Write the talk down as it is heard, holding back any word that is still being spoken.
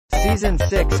Season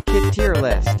 6 Kit Tier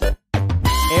List.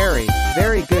 Airy,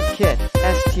 very good kit,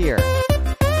 S tier.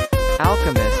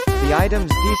 Alchemist, the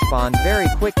items despawn very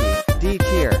quickly, D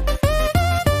tier.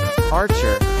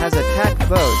 Archer, has attack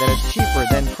bow that is cheaper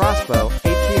than crossbow,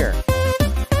 A tier.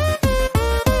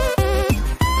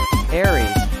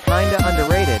 Ares, kinda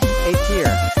underrated, A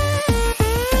tier.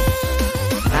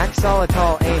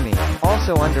 Axolotl Amy,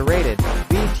 also underrated,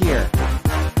 B tier.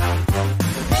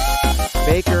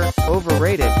 Baker,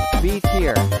 overrated, B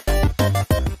tier.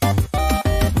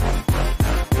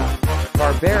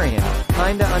 Barbarian,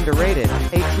 kinda underrated,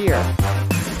 A tier.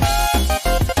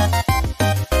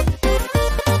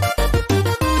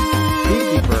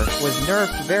 Beekeeper, was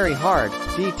nerfed very hard,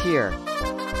 D tier.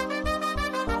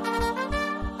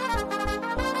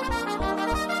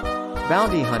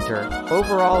 Bounty Hunter,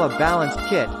 overall a balanced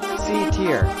kit, C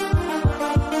tier.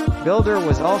 Builder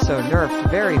was also nerfed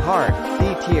very hard,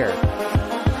 D tier.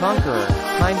 Conqueror,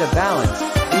 kinda balanced,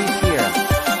 B tier.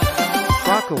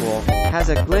 Crocowolf, has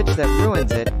a glitch that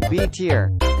ruins it, B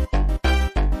tier.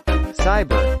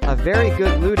 Cyber, a very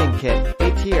good looting kit,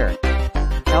 A tier.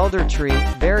 Elder Tree,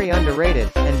 very underrated,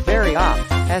 and very OP,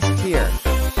 S tier.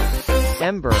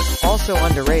 Ember, also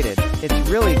underrated, it's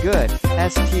really good,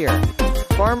 S tier.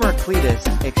 Farmer Cletus,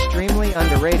 extremely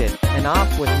underrated, and OP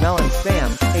with melon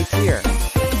spam, A tier.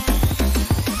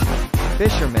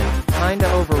 Fisherman, kinda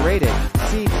overrated,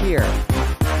 C tier.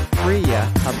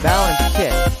 Freya, a balanced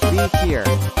kit, B tier.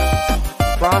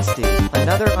 Frosty,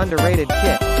 another underrated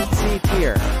kit, C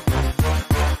tier.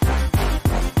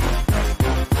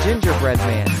 Gingerbread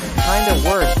Man, kinda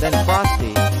worse than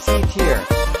Frosty, C tier.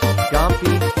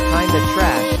 Gompy, kinda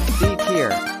trash, D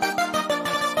tier.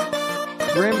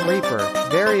 Grim Reaper,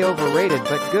 very overrated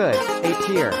but good, A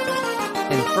tier.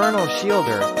 Infernal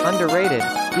Shielder, underrated,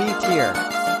 B tier.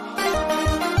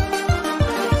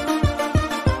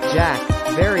 Jack,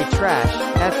 very trash,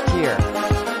 F tier.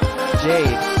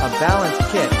 Jade, a balanced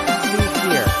kit, C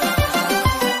tier.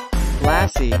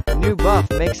 Lassie, new buff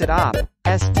makes it OP,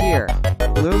 S tier.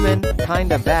 Lumen,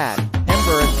 kinda bad,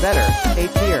 Ember is better, A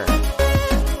tier.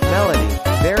 Melody,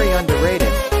 very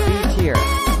underrated, B tier.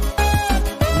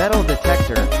 Metal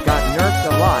Detector, got nerfed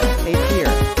a lot, A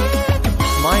tier.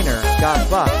 Miner, got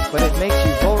buffed but it makes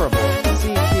you vulnerable,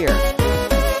 C tier.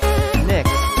 Nyx,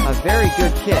 a very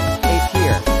good kit, A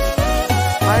tier.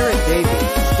 Pirate Davy,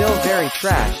 still very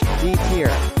trash, D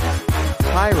tier.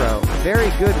 Pyro,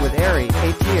 very good with Airy,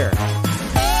 A tier.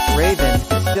 Raven,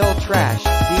 still trash,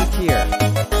 D tier.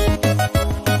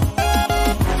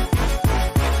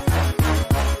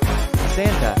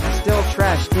 Santa, still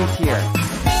trash, D tier.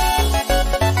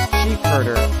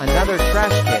 Sheepherder, another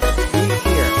trash kit, D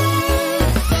tier.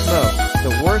 Smoke,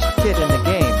 the worst kit in the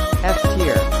game, F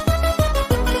tier.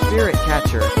 Spirit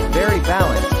Catcher, very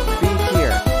balanced, B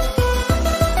tier.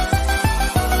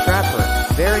 Trapper,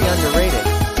 very underrated,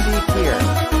 C tier.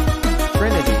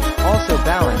 Trinity, also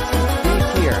balanced, B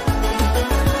tier.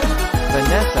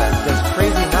 Vanessa, does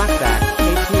crazy knockback, A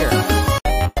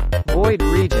tier. Void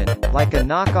Regent, like a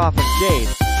knockoff of Jade,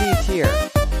 C tier.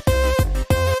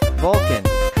 Vulcan,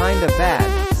 kinda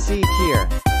bad, C tier.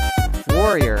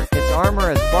 Warrior, its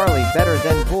armor is barely better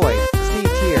than Void, C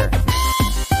tier.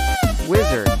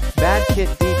 Wizard, bad kit,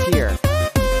 D tier.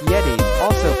 Yeti,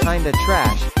 also kinda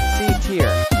trash, C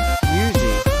tier.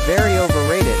 Yuzi, very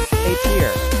overrated, A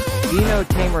tier. Dino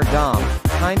Tamer Dom,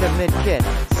 kinda mid kit,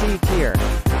 C tier.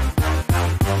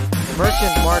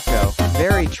 Merchant Marco,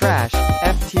 very trash,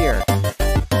 F tier.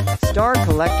 Star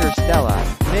Collector Stella,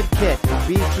 mid kit,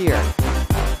 B tier.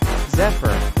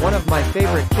 Zephyr, one of my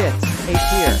favorite kits, A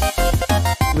tier.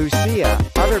 Lucia,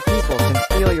 other people can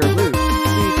steal your loot,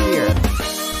 C tier.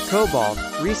 Cobalt,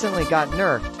 recently got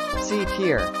nerfed, C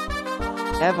tier.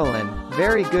 Evelyn,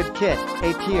 very good kit,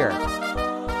 A tier.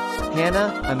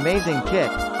 Hannah, amazing kit,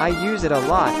 I use it a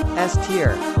lot, S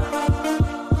tier.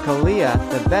 Kalia,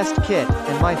 the best kit,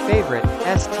 and my favorite,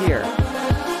 S tier.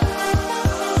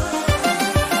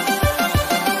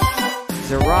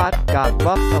 Zerat, got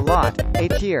buffed a lot, A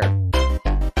tier.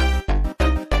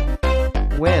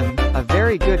 Whim, a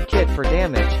very good kit for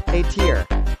damage, A tier.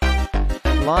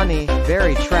 Lonnie,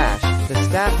 very trash, the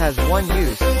staff has one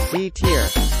use, B tier.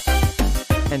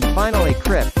 And finally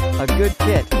Crypt, a good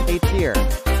kit, A tier.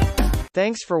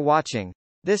 Thanks for watching.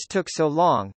 This took so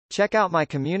long. Check out my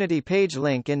community page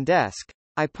link in desk.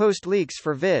 I post leaks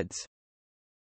for vids.